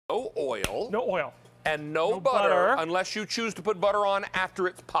no oil. No oil. And no butter unless you choose to put butter on after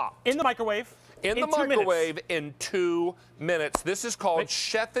it's popped. In the microwave. In the microwave in 2 minutes. This is called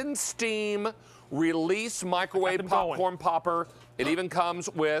Chef and Steam Release Microwave Popcorn Popper. It even comes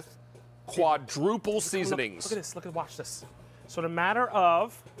with quadruple seasonings. Look at this. Watch this. So in a matter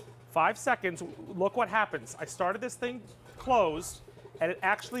of 5 seconds, look what happens. I started this thing closed, and it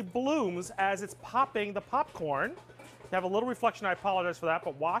actually blooms as it's popping the popcorn. You have a little reflection. I apologize for that,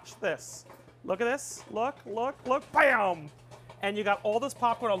 but watch this. Look at this. Look, bam! And you got all this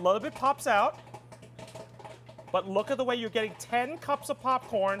popcorn. A little bit pops out. But look at the way you're getting 10 cups of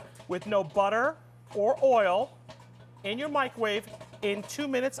popcorn with no butter or oil in your microwave in 2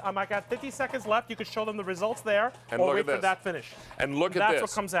 minutes. I got 50 seconds left. You can show them the results there, and or wait for that finish. And look at this. That's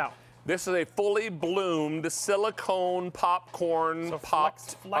what comes out. This is a fully bloomed silicone popcorn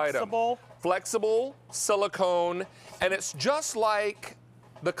popped flexible. item. Flexible silicone, and it's just like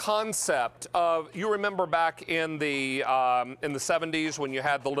the concept of, you remember back in the 70s when you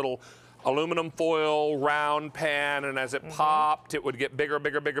had the little aluminum foil round pan, and as it popped, it would get bigger,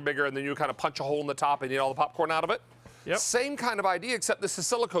 and then you kind of punch a hole in the top and you get all the popcorn out of it? Yep. Same kind of idea, except this is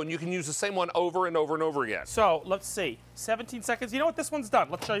silicone. You can use the same one over and over and over again. So let's see, 17 seconds. You know what? This one's done.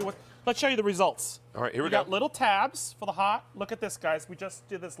 Let's show you the results. All right, here we got little tabs for the hot. Look at this, guys. We just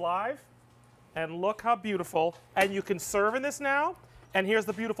did this live, and look how beautiful. And you can serve in this now. And here's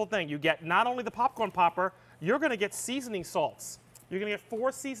the beautiful thing: you get not only the popcorn popper, you're going to get seasoning salts. You're going to get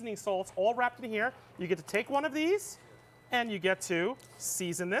 4 seasoning salts all wrapped in here. You get to take one of these, and you get to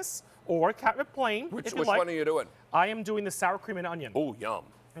season this, or cap it plain. Which one are you doing? I am doing the sour cream and onion. Oh, yum.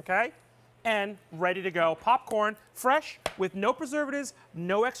 Okay? And ready to go. Popcorn, fresh, with no preservatives,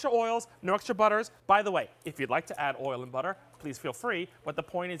 no extra oils, no extra butters. By the way, if you'd like to add oil and butter, please feel free. But the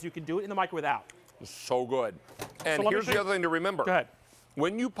point is you can do it in the microwave without. So good. And here's the other thing to remember. Go ahead.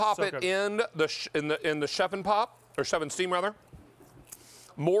 When you pop it in the Chef and Pop, or Chef and Steam rather,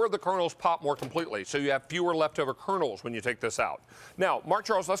 more of the kernels pop more completely, so you have fewer leftover kernels when you take this out. Now, Mark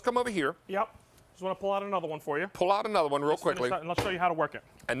Charles, let's come over here. Yep. Just want to pull out another one for you. Pull out another one real quickly. And let's show you how to work it.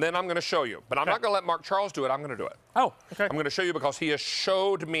 And then I'm going to show you. But I'm not going to let Mark Charles do it. I'm going to do it. Oh, okay. I'm going to show you because he has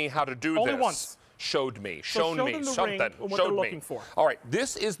showed me how to do this. Only once. Showed me. So shown me. Something. What showed they're me. looking for. All right.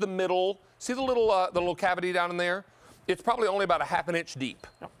 This is the middle. See the little cavity down in there? It's probably only about a ½ an inch deep.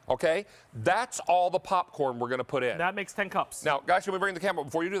 Yep. Okay? That's all the popcorn we're going to put in. That makes 10 cups. Now, guys, can we bring the camera,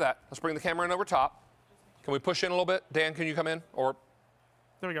 before you do that, let's bring the camera in over top. Can we push in a little bit? Dan, can you come in? Or,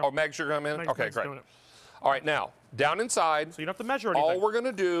 there we go. Oh, Meg's, you're coming in? Meg's okay, great. All right, now, down inside. So you don't have to measure anything. All we're going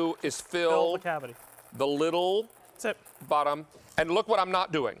to do is fill the cavity. The little bottom. And look what I'm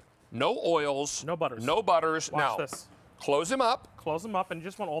not doing. No oils. No butters. No butters. Watch now, this. Close them up. Close them up, and you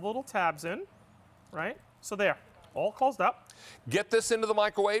just want all the little tabs in, right? So there. All closed up. Get this into the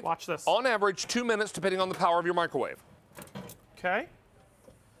microwave. Watch this. On average, 2 minutes, depending on the power of your microwave. Okay.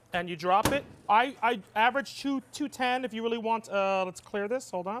 And you drop it. I average 210 if you really want. Let's clear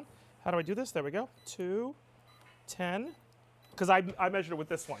this. Hold on. How do I do this? There we go. 210. Because I measured it with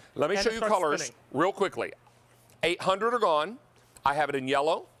this one. Let me show you colors real quickly. 800 are gone. I have it in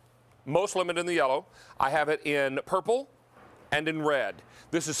yellow. Most limited in the yellow. I have it in purple and in red.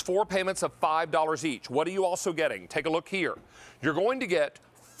 This is 4 payments of $5 each. What are you also getting? Take a look here. You're going to get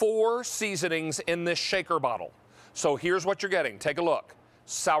 4 seasonings in this shaker bottle. So here's what you're getting. Take a look.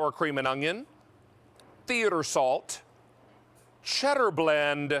 Sour cream and onion, theater salt, cheddar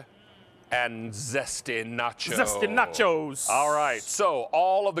blend, and zesty nachos. Zesty nachos. All right, so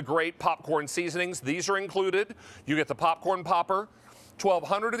all of the great popcorn seasonings, these are included. You get the popcorn popper.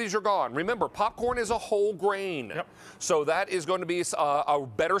 1,200 of these are gone. Remember, popcorn is a whole grain. Yep. So that is going to be a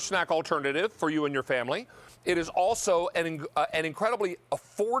better snack alternative for you and your family. It is also an incredibly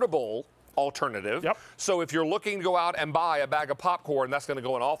affordable alternative. Yep. So if you're looking to go out and buy a bag of popcorn, that's going to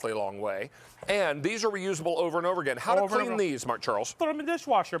go an awfully long way. And these are reusable over and over again. How to clean these, Mark Charles? Throw them in the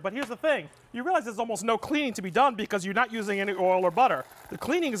dishwasher. But here's the thing. You realize there's almost no cleaning to be done because you're not using any oil or butter. The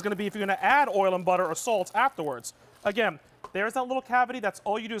cleaning is going to be if you're going to add oil and butter or salt afterwards. Again, there's that little cavity. That's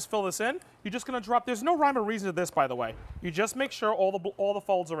all you do is fill this in. You're just going to drop. There's no rhyme or reason to this, by the way. You just make sure all the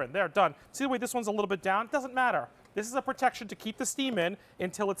folds are in. There, done. See the way this one's a little bit down? It doesn't matter. This is a protection to keep the steam in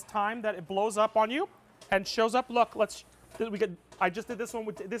until it's time that it blows up on you and shows up. Look, I just did this one.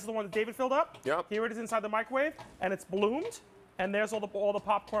 This is the one that David filled up. Yep. Here it is inside the microwave, and it's bloomed. And there's all the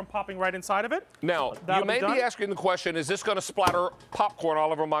popcorn popping right inside of it. Now, you may be asking the question, is this going to splatter popcorn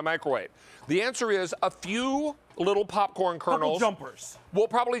all over my microwave? The answer is a few little popcorn kernels jumpers will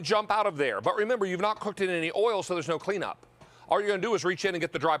probably jump out of there. But remember, you've not cooked in any oil, so there's no cleanup. All you're going to do is reach in and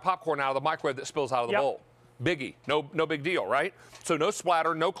get the dry popcorn out of the microwave that spills out of the bowl. biggie, no big deal, right? So no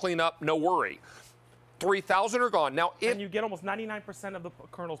splatter, no cleanup, no worry. 3,000 are gone. Now, and you get almost 99% of the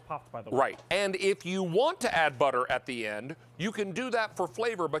kernels popped, by the way. Right. And if you want to add butter at the end, you can do that for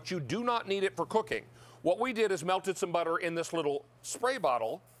flavor, but you do not need it for cooking. What we did is melted some butter in this little spray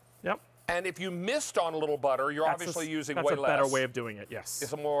bottle. Yep. And if you missed on a little butter, you're obviously using way less. That's a better way of doing it, yes.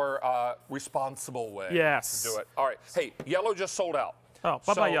 It's a more responsible way to do it. All right. Hey, yellow just sold out. Oh,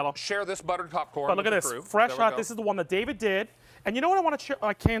 bye-bye, yellow. Share this buttered popcorn. But look at this, fresh hot. This is the one that David did. And you know what I want to share?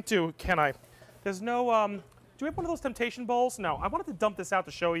 I can't do, can I? There's no, do we have one of those temptation bowls? No, I wanted to dump this out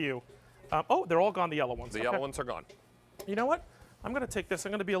to show you. Oh, they're all gone, the yellow ones. The yellow ones are gone. You know what? I'm going to take this.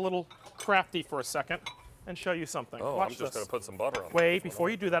 I'm going to be a little crafty for a second and show you something. Oh, Watch I'm just going to put some butter on it. Wait,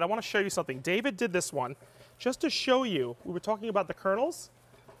 before you do that, I want to show you something. David did this one just to show you. We were talking about the kernels.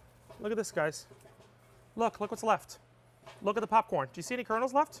 Look at this, guys. Look what's left. Look at the popcorn. Do you see any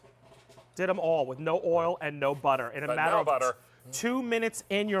kernels left? Did them all with no oil and no butter in a matter of 2 minutes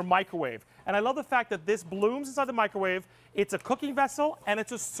in your microwave. And I love the fact that this blooms inside the microwave. It's a cooking vessel and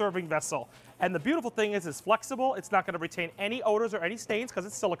it's a serving vessel. And the beautiful thing is it's flexible. It's not going to retain any odors or any stains because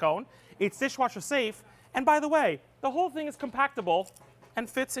it's silicone. It's dishwasher safe. And by the way, the whole thing is compactable and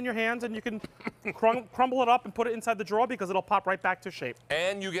fits in your hands, and you can crumble it up and put it inside the drawer because it'll pop right back to shape.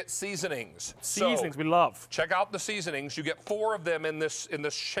 And you get seasonings. Seasonings, we love. Check out the seasonings. You get 4 of them in this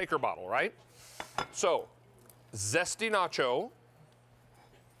shaker bottle, right? So, zesty nacho.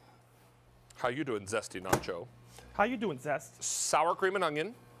 How you doing, zesty nacho? How you doing, Zest? Sour cream and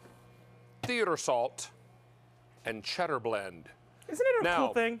onion, theater salt, and cheddar blend. Isn't it a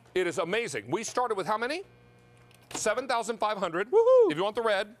cool thing? It is amazing. We started with how many? 7,500. Woohoo! If you want the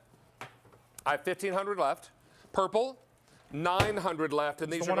red, I have 1,500 left. Purple, 900 left,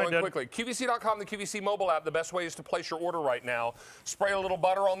 and these are going quickly. QVC.com, the QVC mobile app, the best way is to place your order right now. Spray a little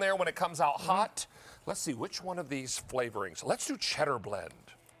butter on there when it comes out hot. Let's see, which one of these flavorings? Let's do cheddar blend.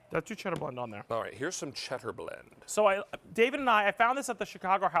 Let's do cheddar blend on there. All right, here's some cheddar blend. So David and I found this at the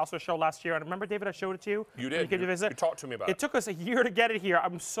Chicago House Show last year. And remember, David, I showed it to you? You did. You came to visit? You talked to me about it. It took us a year to get it here.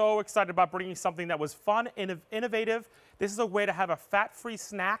 I'm so excited about bringing something that was fun, innovative. This is a way to have a fat-free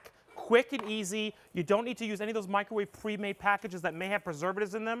snack, quick and easy. You don't need to use any of those microwave pre-made packages that may have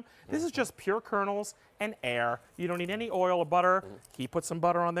preservatives in them. This is just pure kernels and air. You don't need any oil or butter. He put some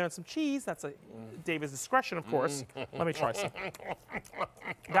butter on there and some cheese. That's a David's discretion, of course. Let me try some.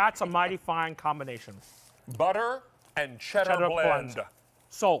 That's a mighty fine combination. Butter and cheddar blend.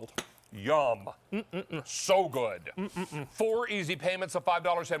 Sold. Yum. So good. 4 easy payments of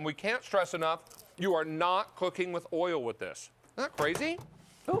 $5, and we can't stress enough, you are not cooking with oil with this. Isn't that crazy?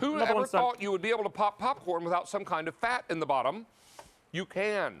 Who ever thought you would be able to pop popcorn without some kind of fat in the bottom? You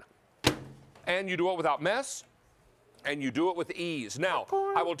can. And you do it without mess, and you do it with ease. Now,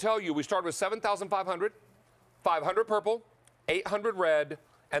 I will tell you, we started with 7,500, 500 purple, 800 red,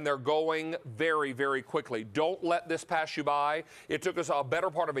 and they're going very, very quickly. Don't let this pass you by. It took us a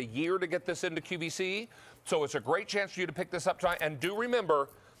better part of a year to get this into QVC, so it's a great chance for you to pick this up tonight. And do remember,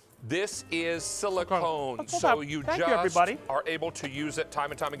 this is silicone, so you just are able to use it time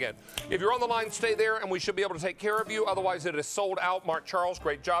and time again. If you're on the line, stay there, and we should be able to take care of you. Otherwise, it is sold out. Mark Charles,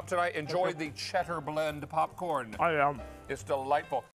 great job tonight. Enjoy the cheddar blend popcorn. I am. It's delightful.